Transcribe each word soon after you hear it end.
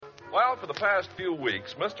Well, for the past few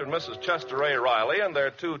weeks, Mr. and Mrs. Chester A. Riley and their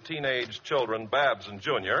two teenage children, Babs and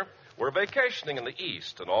Junior, were vacationing in the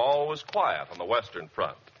East, and all was quiet on the Western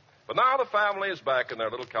Front. But now the family is back in their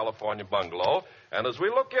little California bungalow, and as we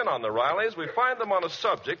look in on the Rileys, we find them on a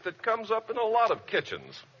subject that comes up in a lot of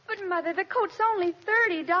kitchens. But, Mother, the coat's only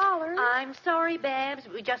 $30. I'm sorry, Babs.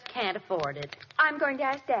 We just can't afford it. I'm going to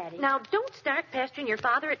ask Daddy. Now, don't start pestering your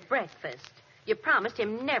father at breakfast. You promised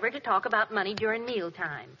him never to talk about money during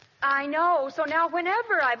mealtime. I know, so now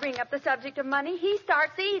whenever I bring up the subject of money, he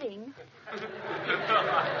starts eating.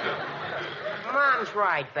 Mom's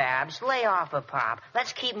right, Babs. Lay off of Pop.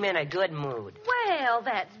 Let's keep him in a good mood. Well,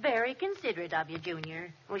 that's very considerate of you,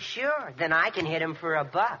 Junior. Well, sure. Then I can hit him for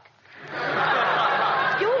 $1.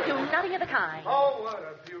 You'll do nothing of the kind. Oh, what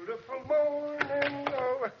a beautiful morning.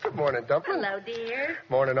 Oh, good morning, Dumpling. Hello, dear.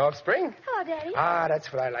 Morning, offspring. Hello, Daddy. Ah,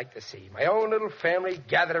 that's what I like to see. My own little family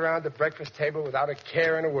gathered around the breakfast table without a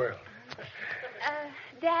care in the world.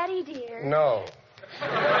 Daddy, dear. No.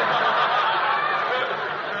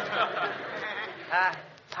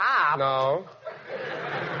 Pop? No.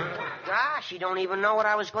 Gosh, you don't even know what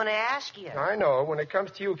I was going to ask you. I know. When it comes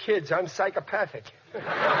to you kids, I'm psychopathic.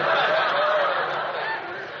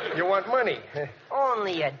 You want money?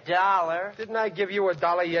 Only $1. Didn't I give you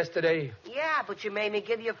 $1 yesterday? Yeah, but you made me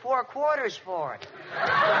give you 4 quarters for it.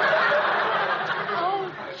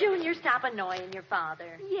 Oh, Junior, stop annoying your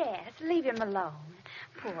father. Yes, leave him alone.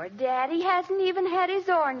 Poor Daddy hasn't even had his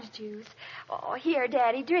orange juice. Oh, here,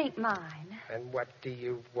 Daddy, drink mine. And what do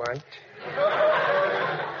you want?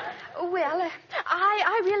 Well,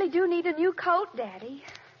 I really do need a new coat, Daddy.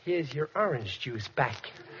 Here's your orange juice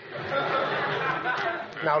back.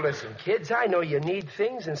 Now, listen, kids, I know you need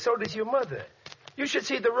things, and so does your mother. You should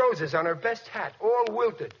see the roses on her best hat, all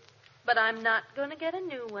wilted. But I'm not going to get a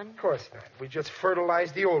new one. Of course not. We just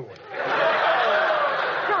fertilized the old one.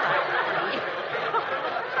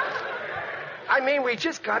 I mean, we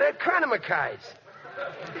just got to economize.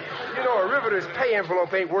 You know, a Riveter's pay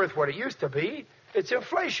envelope ain't worth what it used to be. It's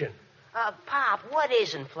inflation. Pop, what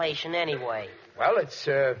is inflation anyway? Well,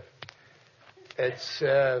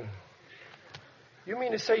 you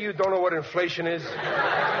mean to say you don't know what inflation is?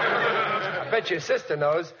 I bet your sister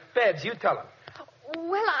knows. Babs, you tell him.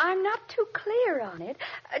 Well, I'm not too clear on it.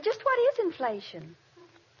 Just what is inflation?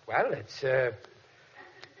 Well, it's,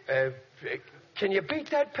 can you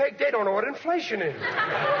beat that, Peg? They don't know what inflation is.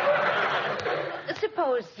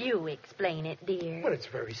 Suppose you explain it, dear. Well, it's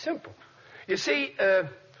very simple. You see,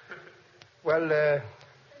 well,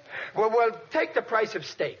 take the price of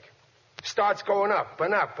steak. Starts going up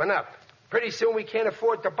and up and up. Pretty soon we can't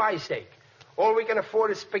afford to buy steak. All we can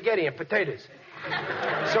afford is spaghetti and potatoes.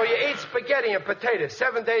 So you eat spaghetti and potatoes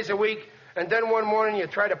 7 days a week, and then one morning you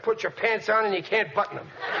try to put your pants on and you can't button them.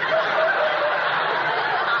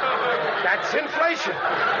 That's inflation.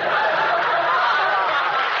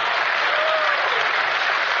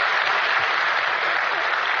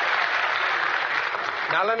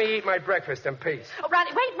 Now let me eat my breakfast in peace. Oh,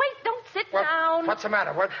 Ronnie, wait, don't sit down. What's the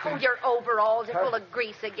matter? What? Oh, your overalls are full of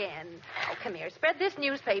grease again. Oh, come here. Spread this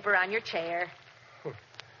newspaper on your chair.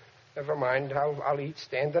 Never mind. I'll eat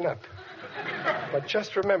standing up. But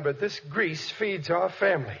just remember, this grease feeds our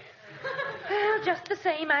family. Well, just the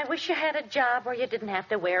same, I wish you had a job where you didn't have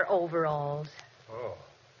to wear overalls.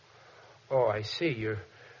 Oh, I see.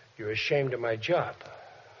 You're ashamed of my job.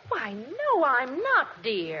 Why, no, I'm not,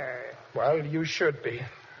 dear. Well, you should be.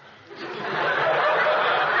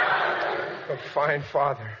 A fine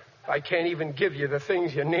father. I can't even give you the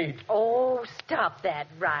things you need. Oh, stop that,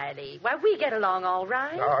 Riley. Why, we get along all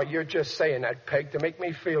right. Oh, you're just saying that, Peg, to make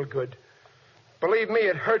me feel good. Believe me,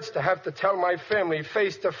 it hurts to have to tell my family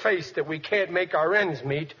face to face that we can't make our ends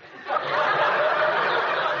meet.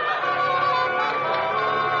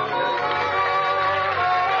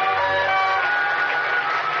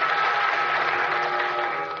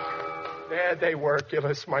 There they were,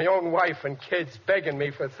 Gillis, my own wife and kids begging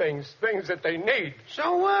me for things that they need.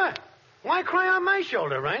 So what? Why cry on my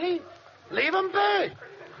shoulder, Riley? Leave them beg.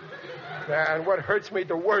 And what hurts me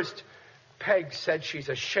the worst, Peg said she's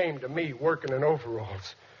ashamed of me working in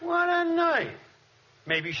overalls. What a night.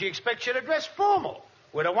 Maybe she expects you to dress formal,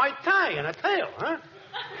 with a white tie and a tail, huh?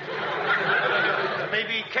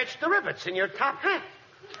 Maybe catch the rivets in your top hat.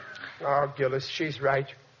 Oh, Gillis, she's right.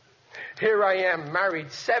 Here I am,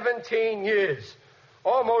 married 17 years,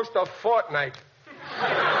 almost a fortnight.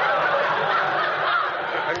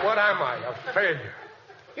 And what am I, a failure?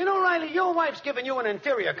 You know, Riley, your wife's giving you an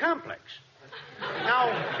inferior complex.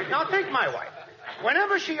 Now take my wife.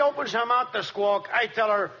 Whenever she opens her mouth to squawk, I tell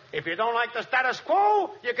her, if you don't like the status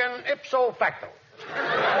quo, you can ipso facto.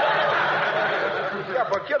 Yeah,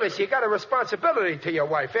 but Gillis, you got a responsibility to your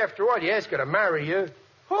wife. After all, you asked her to marry you.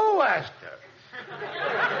 Who asked her?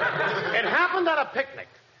 It happened at a picnic.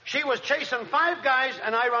 She was chasing 5 guys,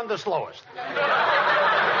 and I run the slowest.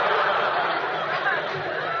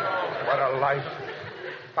 What a life.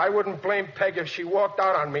 I wouldn't blame Peg if she walked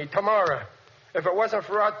out on me tomorrow. If it wasn't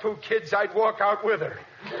for our 2 kids, I'd walk out with her.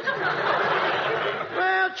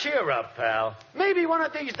 Well, cheer up, pal. Maybe one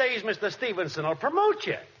of these days Mr. Stevenson will promote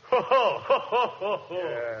you.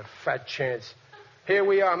 Yeah, fat chance. Here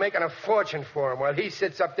we are making a fortune for him while he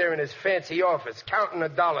sits up there in his fancy office counting the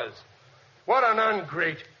dollars. What an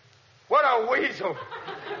ungrate. What a weasel.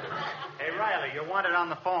 Hey, Riley, you're wanted on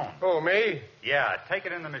the phone. Oh, me? Yeah, take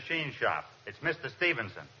it in the machine shop. It's Mr.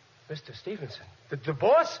 Stevenson. Mr. Stevenson? The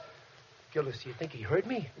boss? Gillis, do you think he heard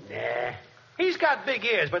me? Nah. He's got big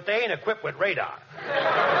ears, but they ain't equipped with radar.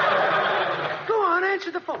 Go on,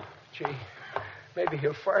 answer the phone. Gee, maybe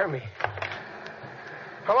he'll fire me.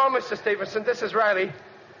 Hello, Mr. Stevenson. This is Riley.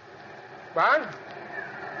 What?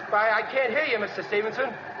 I can't hear you, Mr.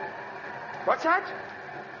 Stevenson. What's that?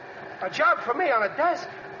 A job for me on a desk?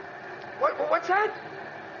 What's that?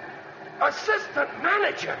 Assistant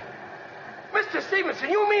manager. Mr. Stevenson,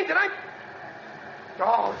 you mean that I'm...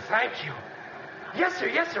 Oh, thank you. Yes,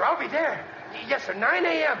 sir, I'll be there. Yes, sir, 9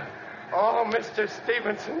 a.m. Oh, Mr.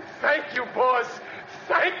 Stevenson, thank you, boss.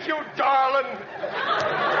 Thank you, darling.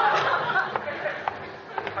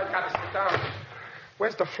 I gotta sit down.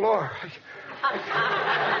 Where's the floor?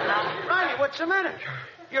 Riley, what's the matter?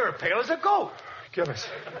 You're as pale as a goat. Gillis.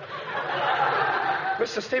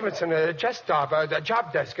 Mr. Stevenson, a desk job, a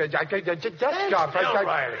job desk, a desk job.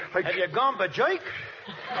 Riley. Have you gone bajoik?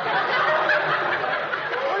 What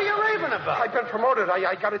are you raving about? I've been promoted.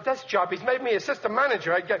 I got a desk job. He's made me assistant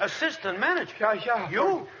manager. Assistant manager? Yeah.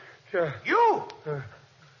 You? Yeah. You?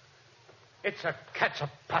 It's a cat's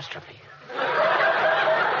apostrophe.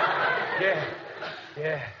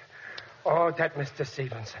 Yeah. Oh, that Mr.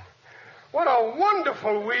 Stevenson. What a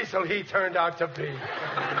wonderful weasel he turned out to be.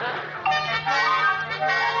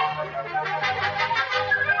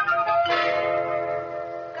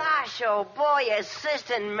 Gosh, oh boy,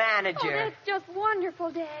 assistant manager. Oh, that's just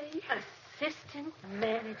wonderful, Daddy. Assistant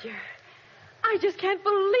manager. I just can't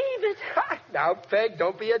believe it. Now, Peg,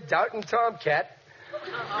 don't be a doubting tomcat.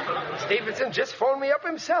 Stevenson just phoned me up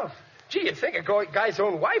himself. Gee, you'd think a guy's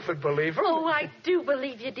own wife would believe him. Oh, I do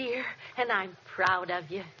believe you, dear. And I'm proud of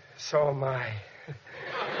you. So am I.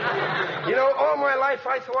 You know, all my life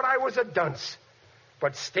I thought I was a dunce.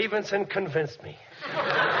 But Stevenson convinced me.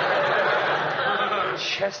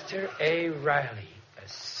 Chester A. Riley,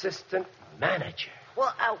 assistant manager.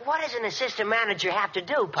 Well, what does an assistant manager have to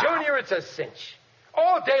do, Pop? Junior, it's a cinch.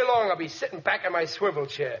 All day long I'll be sitting back in my swivel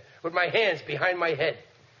chair with my hands behind my head,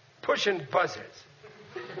 pushing buzzers.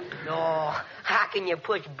 No, how can you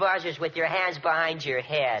push buzzers with your hands behind your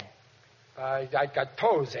head? I got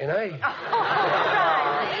toes, ain't I?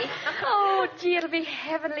 Riley. Oh, gee, it'll be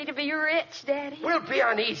heavenly to be rich, Daddy. We'll be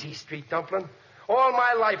on Easy Street, Dumpling. All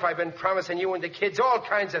my life I've been promising you and the kids all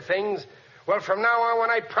kinds of things. Well, from now on, when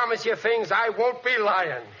I promise you things, I won't be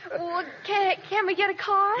lying. Well, can we get a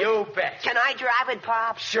car? You bet. Can I drive it,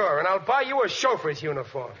 Pop? Sure, and I'll buy you a chauffeur's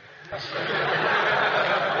uniform. And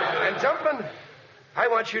Dumpling, I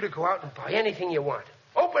want you to go out and buy anything you want.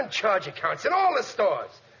 Open charge accounts in all the stores.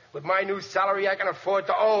 With my new salary, I can afford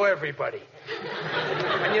to owe everybody.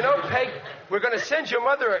 And you know, Peg, we're going to send your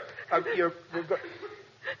mother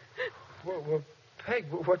Well,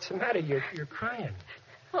 Peg, what's the matter? You're crying.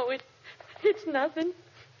 Oh, it's nothing.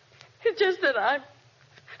 It's just that I'm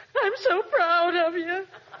so proud of you.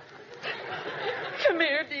 Come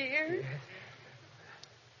here, dear.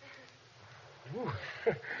 Ooh.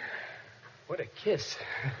 What a kiss.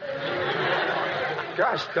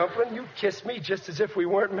 Gosh, Dumpling, you kissed me just as if we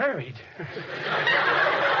weren't married.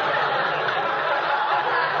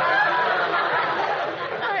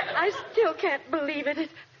 I still can't believe it.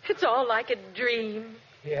 It's all like a dream.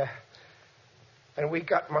 Yeah. And we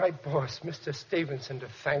got my boss, Mr. Stevenson, to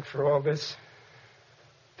thank for all this.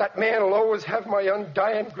 That man will always have my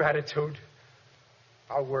undying gratitude.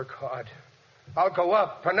 I'll work hard. I'll go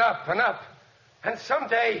up and up and up. And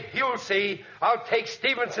someday, you'll see, I'll take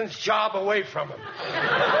Stevenson's job away from him.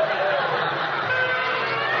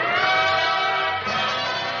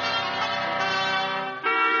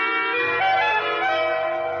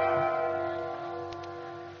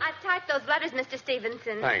 I've typed those letters, Mr.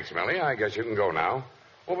 Stevenson. Thanks, Millie. I guess you can go now.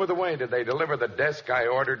 Oh, by the way, did they deliver the desk I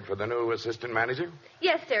ordered for the new assistant manager?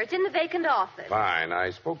 Yes, sir. It's in the vacant office. Fine. I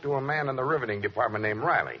spoke to a man in the riveting department named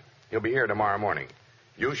Riley. He'll be here tomorrow morning.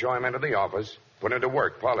 You show him into the office, put him to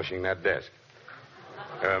work polishing that desk.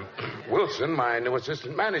 Wilson, my new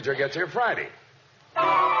assistant manager, gets here Friday.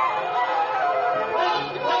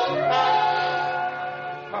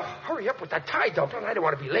 Oh, hurry up with that tie, Dumpling. I don't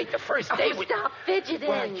want to be late the first day. Stop fidgeting.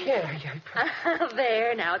 Well, I can't.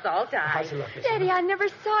 There, now it's all tied. How's it look? Daddy, I never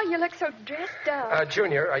saw you look so dressed up.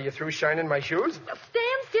 Junior, are you through shining my shoes?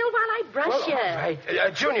 Stand still while I brush Well, you. all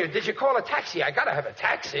right. Junior, did you call a taxi? I gotta have a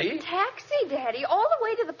taxi. Taxi, Daddy, all the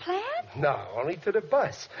way to the plant? No, only to the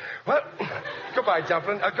bus. Well, goodbye,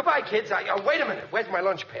 Dumpling. Goodbye, kids. Wait a minute. Where's my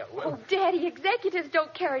lunch pail? Oh, Daddy, executives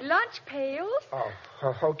don't carry lunch pails. Oh,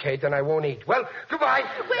 okay, then I won't eat. Well, goodbye.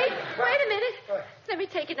 Wait a minute. Let me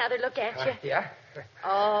take another look at you. Yeah?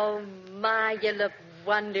 Oh, my, you look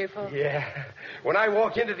wonderful. Yeah. When I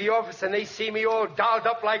walk into the office and they see me all dolled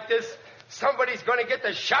up like this, somebody's going to get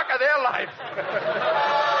the shock of their life.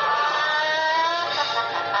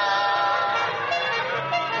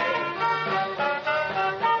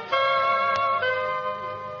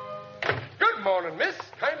 Good morning, miss.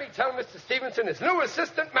 Kindly tell Mr. Stevenson his new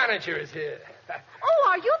assistant manager is here. Oh,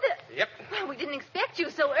 are you the... Yep. Well, we didn't expect you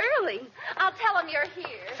so early. I'll tell him you're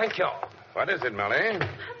here. Thank you. What is it, Millie? Mr.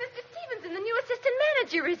 Stevenson, the new assistant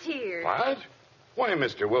manager, is here. What? Why,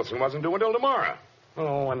 Mr. Wilson wasn't due until tomorrow.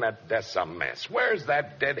 Oh, and that desk's a mess. Where's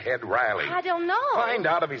that deadhead Riley? I don't know. Find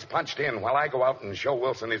out if he's punched in while I go out and show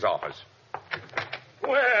Wilson his office.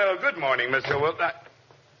 Well, good morning, Mr. Wilson.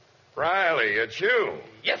 Riley, it's you.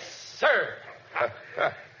 Yes, sir.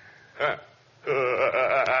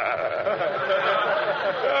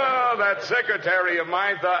 Oh, that secretary of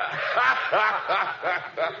mine thought...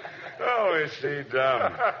 Oh, is she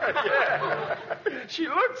dumb? Yeah. She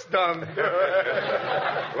looks dumb.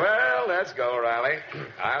 Well, let's go, Riley.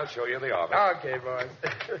 I'll show you the office. Okay, boys.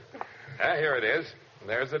 Here it is.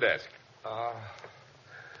 There's the desk.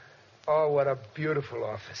 Oh, what a beautiful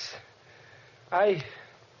office. I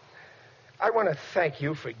want to thank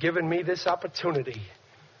you for giving me this opportunity,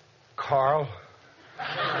 Carl.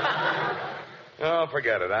 Oh,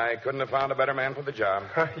 forget it. I couldn't have found a better man for the job.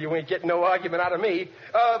 You ain't getting no argument out of me.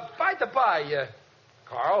 By the by,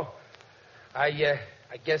 Carl, I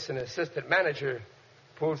guess an assistant manager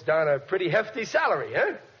pulls down a pretty hefty salary,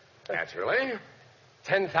 huh? Naturally.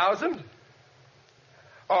 10,000?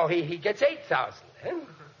 Oh, he gets 8,000, huh?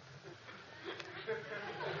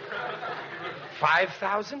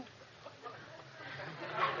 5,000?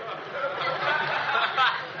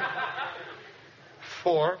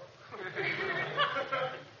 4?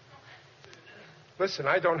 Listen,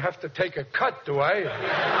 I don't have to take a cut, do I?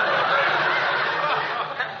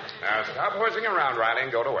 Now, stop horsing around, Riley,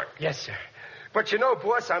 and go to work. Yes, sir. But you know,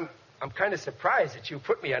 boss, I'm kind of surprised that you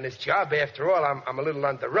put me on this job. After all, I'm a little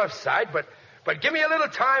on the rough side, but give me a little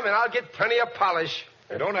time and I'll get plenty of polish.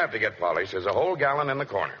 You don't have to get polished. There's a whole gallon in the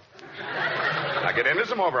corner. Now get into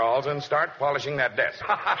some overalls and start polishing that desk.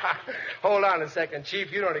 Hold on a second,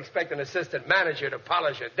 Chief. You don't expect an assistant manager to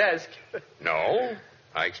polish a desk. No,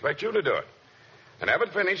 I expect you to do it. And have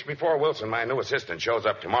it finished before Wilson, my new assistant, shows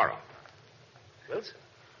up tomorrow. Wilson?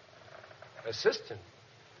 Assistant?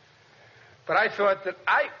 But I thought that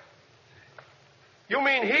You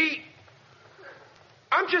mean he...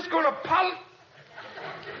 I'm just going to polish...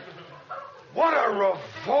 What a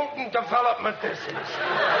revolting development this is.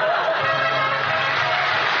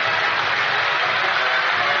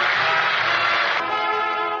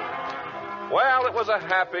 Well, it was a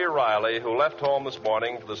happy Riley who left home this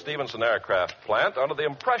morning to the Stevenson aircraft plant under the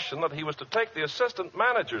impression that he was to take the assistant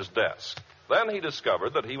manager's desk. Then he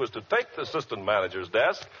discovered that he was to take the assistant manager's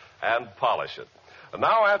desk and polish it. And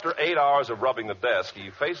now, after 8 hours of rubbing the desk, he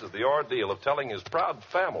faces the ordeal of telling his proud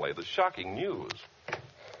family the shocking news.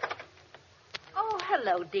 Oh,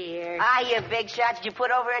 hello, dear. Ah, you big shot. Did you put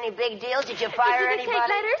over any big deals? Did you fire Did you anybody? take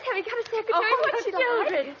letters? Have you got a secretary? Oh, What's she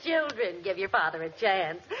like? children, give your father a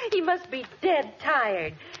chance. He must be dead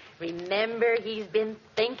tired. Remember, he's been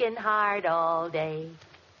thinking hard all day.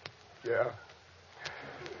 Yeah.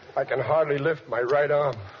 I can hardly lift my right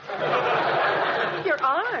arm. Your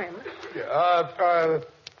arm? Yeah,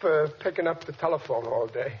 picking up the telephone all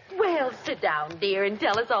day. Well, sit down, dear, and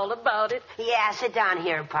tell us all about it. Yeah, sit down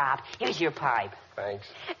here, Pop. Here's your pipe. Thanks.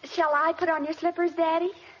 Shall I put on your slippers,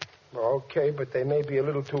 Daddy? Okay, but they may be a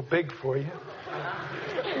little too big for you.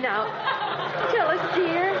 Now, tell us,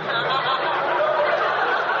 dear.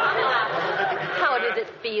 How does it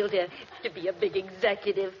feel to be a big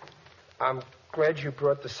executive? I'm glad you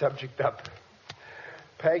brought the subject up.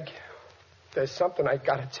 Peg, there's something I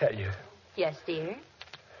got to tell you. Yes, dear.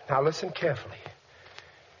 Now, listen carefully.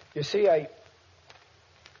 You see,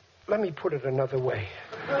 let me put it another way.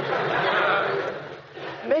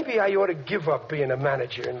 Maybe I ought to give up being a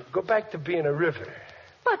manager and go back to being a riveter.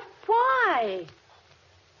 But why?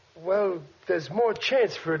 Well, there's more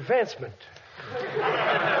chance for advancement.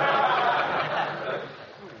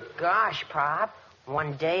 Gosh, Pop.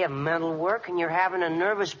 One day of mental work and you're having a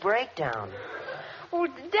nervous breakdown. Oh,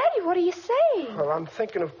 Daddy, what are you saying? Well, I'm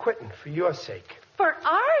thinking of quitting for your sake. For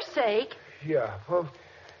our sake? Yeah, well,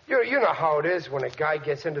 you know how it is when a guy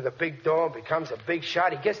gets into the big door and becomes a big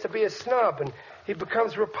shot. He gets to be a snub, and he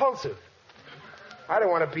becomes repulsive. I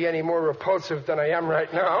don't want to be any more repulsive than I am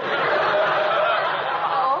right now.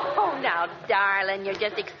 Oh, now, darling, you're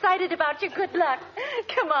just excited about your good luck.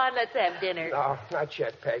 Come on, let's have dinner. No, not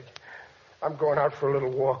yet, Peg. I'm going out for a little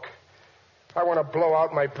walk. I want to blow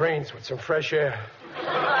out my brains with some fresh air.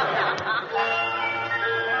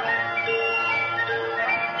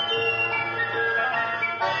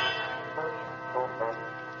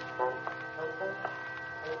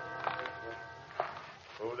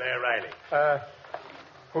 Oh, there, Riley.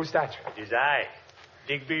 Who's that? It is I,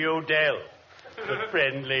 Digby Odell, the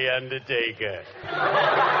friendly undertaker.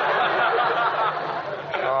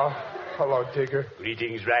 Oh, hello, Digger.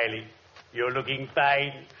 Greetings, Riley. You're looking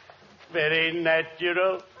fine. Very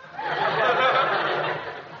natural.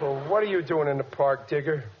 Well, what are you doing in the park,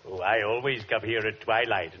 Digger? Oh, I always come here at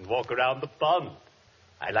twilight and walk around the pond.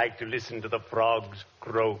 I like to listen to the frogs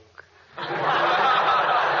croak.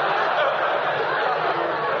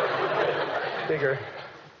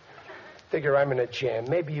 Digger, I'm in a jam.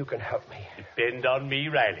 Maybe you can help me. Depend on me,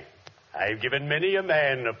 Riley. I've given many a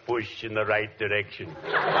man a push in the right direction.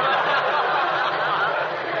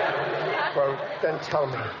 Well, then tell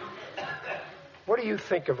me. What do you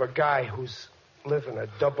think of a guy who's living a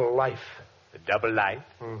double life? A double life?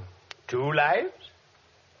 2 lives?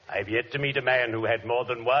 I've yet to meet a man who had more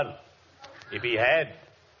than one. If he had,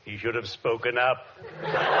 he should have spoken up.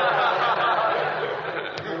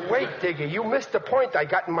 Wait, Digger, you missed the point I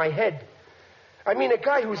got in my head. I mean a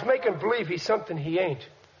guy who's making believe he's something he ain't.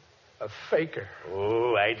 A faker.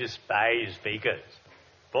 Oh, I despise fakers.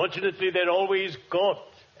 Fortunately, they're always caught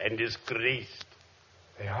and disgraced.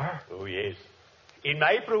 They are? Oh, yes. In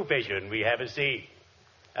my profession, we have a saying.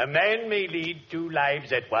 A man may lead 2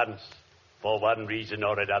 lives at once, for one reason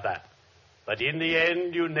or another. But in the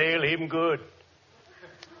end, you nail him good.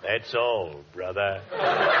 That's all, brother.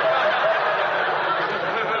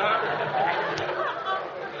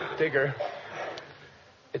 Digger,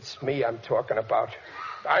 it's me I'm talking about.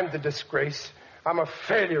 I'm the disgrace. I'm a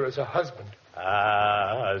failure as a husband.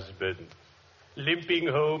 Ah, husband. Limping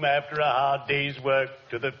home after a hard day's work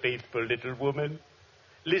to the faithful little woman.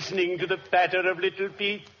 Listening to the patter of little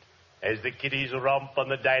feet as the kiddies romp on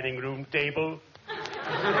the dining room table.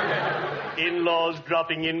 In-laws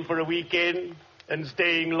dropping in for a weekend and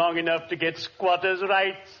staying long enough to get squatters'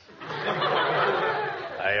 rights.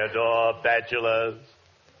 I adore bachelors.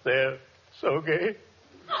 They're so gay.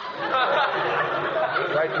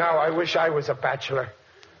 Right now, I wish I was a bachelor.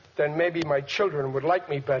 Then maybe my children would like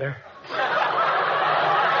me better.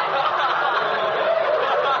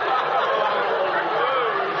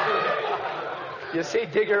 You see,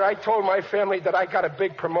 Digger, I told my family that I got a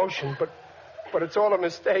big promotion, but it's all a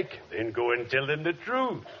mistake. Then go and tell them the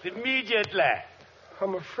truth immediately.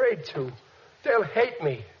 I'm afraid to. They'll hate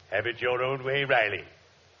me. Have it your own way, Riley.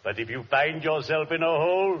 But if you find yourself in a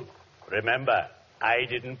hole, remember, I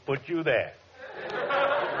didn't put you there.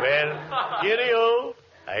 Well, cheerio.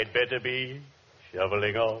 I'd better be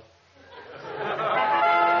shoveling off.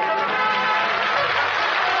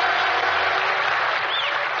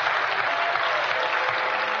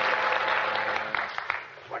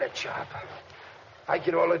 What a job. I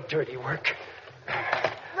get all the dirty work.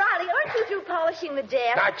 Riley, aren't you through polishing the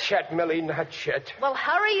desk? Not yet, Millie, not yet. Well,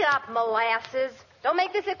 hurry up, molasses. Don't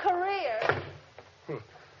make this a career.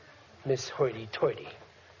 Miss Hoity-Toity.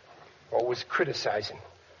 Always criticizing.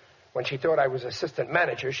 When she thought I was assistant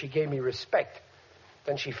manager, she gave me respect.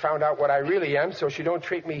 Then she found out what I really am, so she don't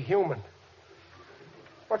treat me human.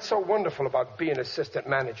 What's so wonderful about being assistant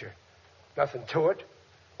manager? Nothing to it.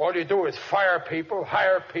 All you do is fire people,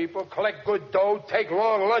 hire people, collect good dough, take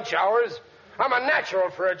long lunch hours. I'm a natural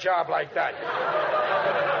for a job like that.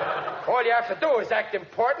 All you have to do is act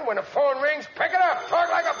important. When the phone rings, pick it up. Talk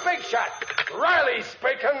like a big shot. Riley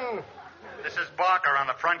speaking. This is Barker on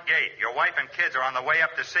the front gate. Your wife and kids are on the way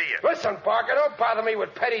up to see you. Listen, Barker, don't bother me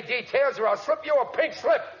with petty details or I'll slip you a pink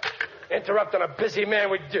slip. Interrupting a busy man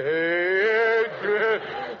with the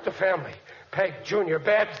family. Peg, Junior,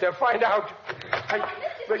 Babs, they'll find out.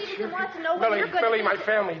 Stevenson wants to know what you're going to Millie, do. my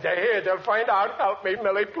family, they're here. They'll find out. Help me,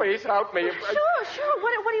 Millie, please help me. Sure.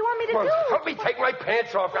 What do you want me to Well, do? help me take my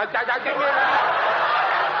pants off. I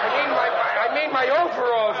mean my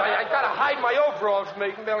overalls. I gotta hide my overalls,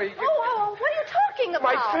 Millie. Oh, what are you talking talking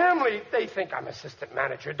about? My family, they think I'm assistant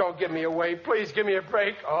manager. Don't give me away. Please give me a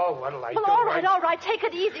break. Oh, what'll I do? Well, all right. Take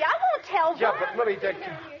it easy. I won't tell Yeah, them. but Millie, Dick.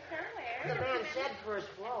 The man said first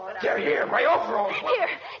floor. Here, my overalls. Here,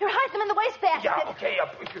 hide them in the wastebasket. Yeah, okay.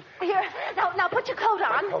 Here, now put your coat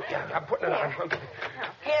on. Oh, yeah, I'm putting it on. Okay.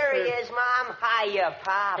 Here he is, Mom. Hiya,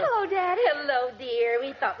 Pop. Hello, Daddy. Hello, dear.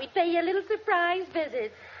 We thought we'd pay you a little surprise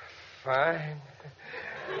visit. Fine.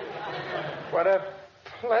 What a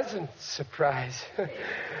pleasant surprise.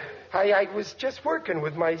 I was just working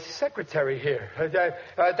with my secretary here.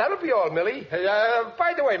 That'll be all, Millie.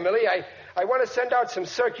 By the way, Millie, I want to send out some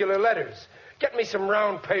circular letters. Get me some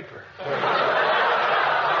round paper.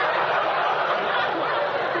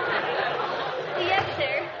 Yes,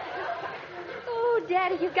 sir. Oh,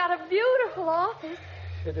 Daddy, you've got a beautiful office.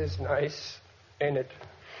 It is nice, ain't it?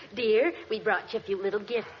 Dear, we brought you a few little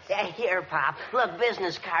gifts. Here, Pop. Look,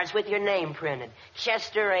 business cards with your name printed.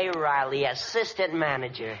 Chester A. Riley, assistant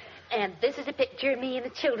manager. And this is a picture of me and the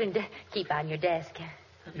children to keep on your desk.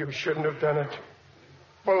 You shouldn't have done it.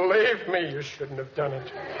 Believe me, you shouldn't have done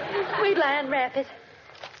it. Wait till I unwrap it.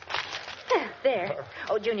 There.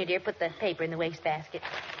 Oh, Junior, dear, put the paper in the wastebasket.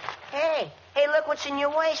 Hey, look what's in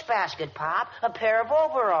your wastebasket, Pop. A pair of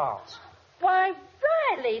overalls. Why,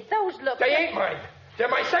 Riley, those look... They ain't mine. They're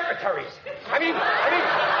my secretaries. I mean,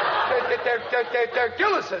 they're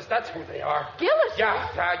Gillis's. That's who they are. Gillis? Yeah,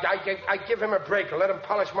 I give him a break and let him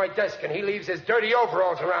polish my desk, and he leaves his dirty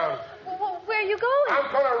overalls around. Well, where are you going? I'm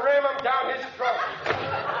going to ram him down his throat.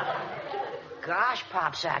 Gosh,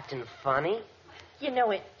 Pop's acting funny. You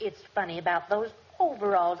know, it's funny about those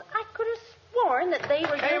overalls. I could have sworn that they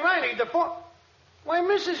were... Hey, Riley, Why,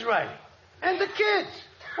 Mrs. Riley. And the kids.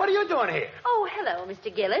 What are you doing here? Oh, hello, Mr.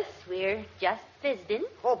 Gillis. We're just visiting.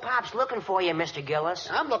 Oh, Pop's looking for you, Mr. Gillis.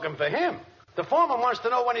 I'm looking for him. The foreman wants to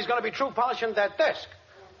know when he's going to be through polishing that desk.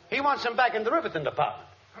 He wants him back in the riveting department.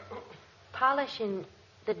 Polishing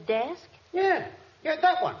the desk? Yeah,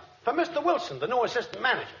 that one. For Mr. Wilson, the new assistant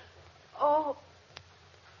manager. Oh,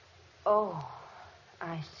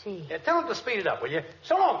 I see. Yeah, tell him to speed it up, will you?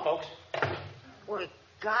 So long, folks. Well,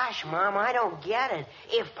 gosh, Mom, I don't get it.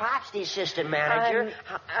 If Pop's the assistant manager...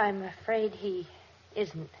 I'm afraid he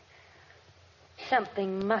isn't.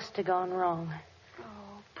 Something must have gone wrong.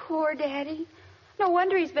 Oh, poor Daddy. No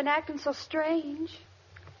wonder he's been acting so strange.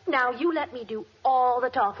 Now, you let me do all the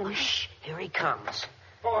talking. Oh, shh, here he comes.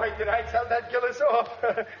 Boy, did I tell that Gillis off.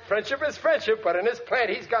 Friendship is friendship, but in this plant,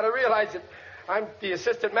 he's got to realize that I'm the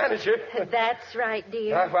assistant manager. That's right,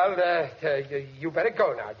 dear. You better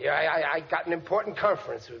go now, dear. I got an important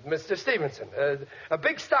conference with Mr. Stevenson. A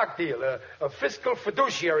big stock deal, a fiscal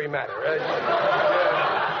fiduciary matter.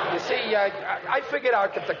 You see, I figured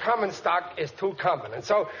out that the common stock is too common, and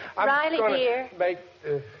so I'm Riley, gonna dear. make...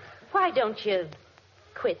 Why don't you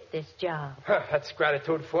quit this job? That's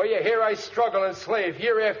gratitude for you. Here I struggle and slave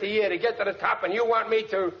year after year to get to the top, and you want me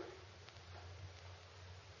to...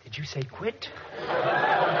 Did you say quit?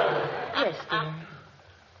 Yes, dear.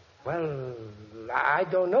 Well, I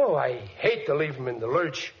don't know. I hate to leave him in the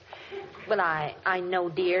lurch. Well, I know,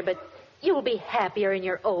 dear, but you'll be happier in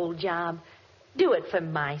your old job. Do it for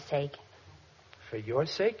my sake. For your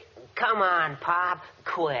sake? Come on, Pop.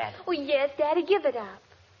 Quit. Oh, yes, Daddy, give it up.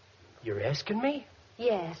 You're asking me?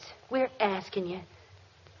 Yes, we're asking you.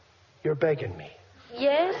 You're begging me.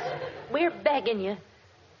 Yes, we're begging you.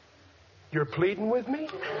 You're pleading with me?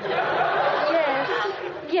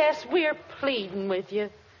 Yes, we're pleading with you.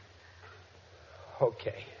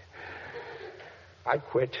 Okay. I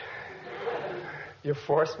quit. You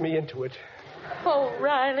forced me into it. Oh,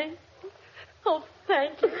 Riley. Oh,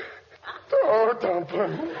 thank you. Oh,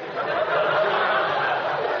 Dumpling.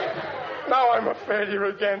 Now I'm a failure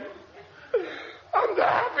again. I'm the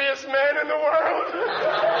happiest man in the world.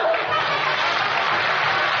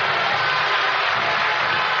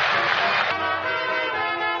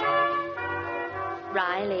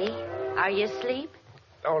 Riley, are you asleep?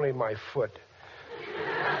 Only my foot.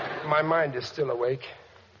 My mind is still awake.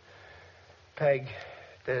 Peg,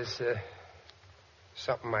 there's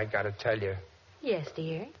something I got to tell you. Yes,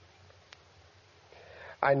 dear.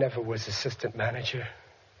 I never was assistant manager.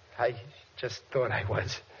 I just thought I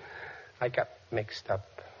was. I got mixed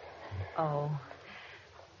up. Oh,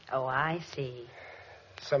 I see.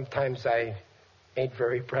 Sometimes I ain't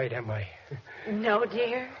very bright, am I? No,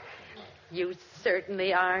 dear. You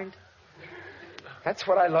certainly aren't. That's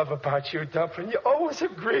what I love about you, Dumpling. You always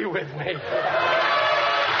agree with me.